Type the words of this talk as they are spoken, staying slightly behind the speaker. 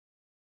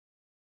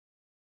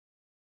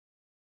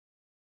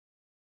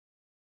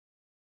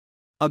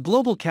A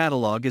global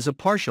catalog is a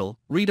partial,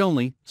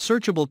 read-only,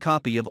 searchable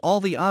copy of all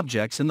the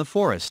objects in the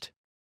forest.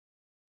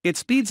 It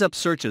speeds up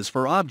searches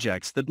for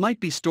objects that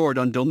might be stored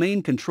on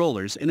domain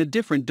controllers in a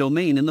different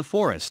domain in the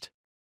forest.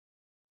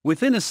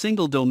 Within a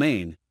single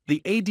domain,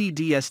 the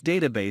ADDS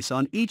database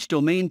on each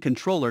domain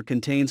controller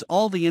contains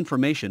all the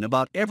information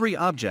about every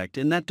object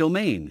in that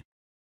domain.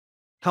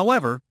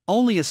 However,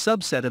 only a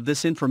subset of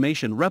this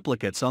information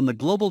replicates on the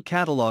global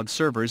catalog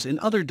servers in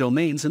other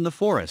domains in the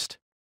forest.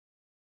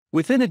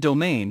 Within a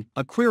domain,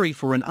 a query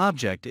for an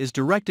object is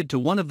directed to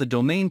one of the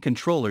domain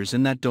controllers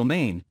in that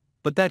domain,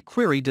 but that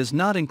query does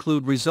not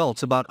include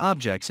results about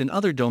objects in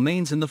other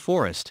domains in the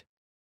forest.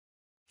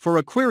 For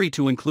a query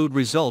to include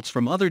results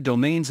from other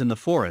domains in the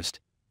forest,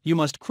 you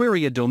must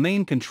query a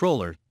domain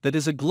controller that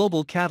is a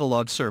global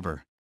catalog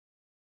server.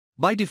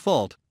 By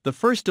default, the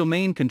first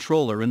domain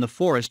controller in the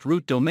forest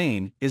root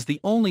domain is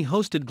the only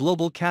hosted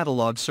global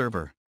catalog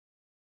server.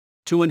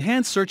 To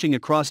enhance searching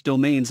across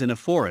domains in a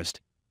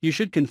forest, you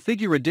should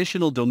configure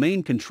additional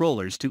domain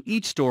controllers to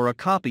each store a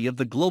copy of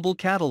the global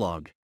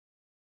catalog.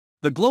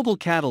 The global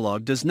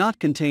catalog does not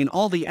contain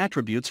all the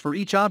attributes for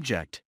each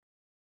object.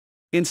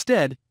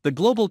 Instead, the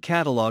global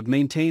catalog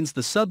maintains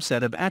the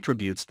subset of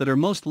attributes that are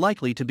most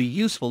likely to be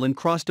useful in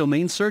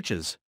cross-domain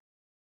searches.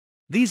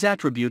 These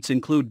attributes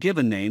include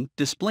given name,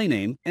 display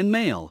name, and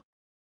mail.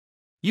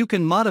 You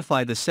can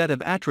modify the set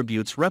of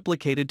attributes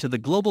replicated to the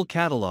global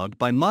catalog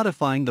by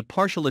modifying the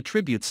partial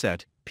attribute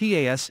set,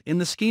 PAS, in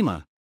the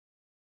schema.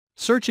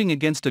 Searching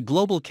against a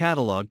global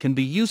catalog can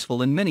be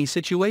useful in many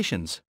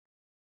situations.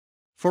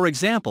 For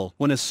example,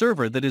 when a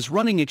server that is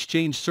running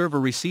Exchange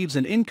Server receives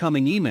an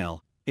incoming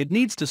email, it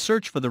needs to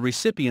search for the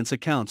recipient's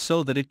account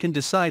so that it can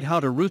decide how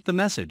to route the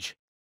message.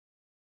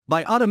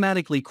 By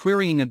automatically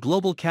querying a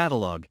global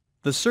catalog,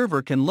 the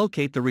server can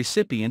locate the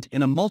recipient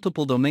in a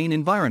multiple domain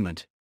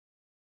environment.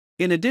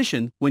 In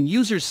addition, when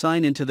users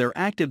sign into their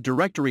Active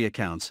Directory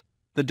accounts,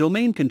 the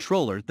domain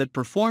controller that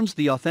performs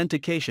the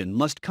authentication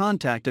must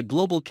contact a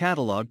global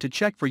catalog to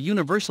check for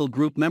universal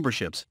group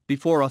memberships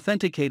before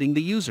authenticating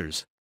the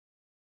users.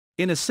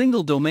 In a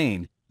single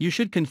domain, you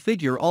should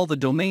configure all the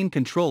domain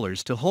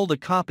controllers to hold a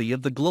copy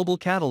of the global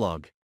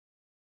catalog.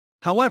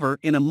 However,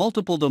 in a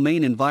multiple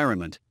domain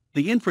environment,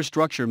 the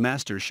infrastructure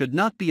master should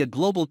not be a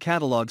global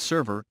catalog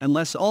server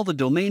unless all the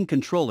domain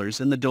controllers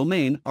in the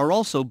domain are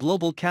also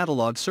global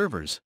catalog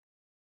servers.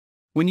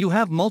 When you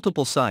have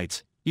multiple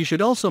sites, you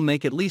should also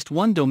make at least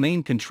one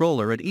domain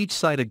controller at each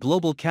site a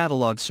global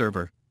catalog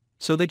server,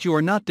 so that you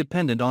are not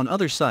dependent on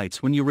other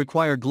sites when you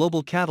require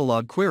global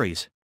catalog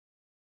queries.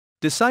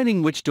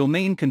 Deciding which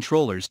domain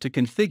controllers to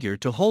configure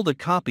to hold a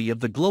copy of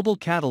the global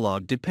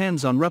catalog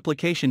depends on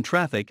replication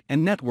traffic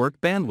and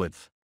network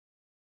bandwidth.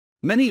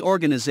 Many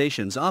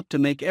organizations opt to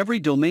make every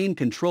domain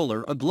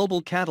controller a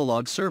global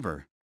catalog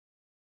server.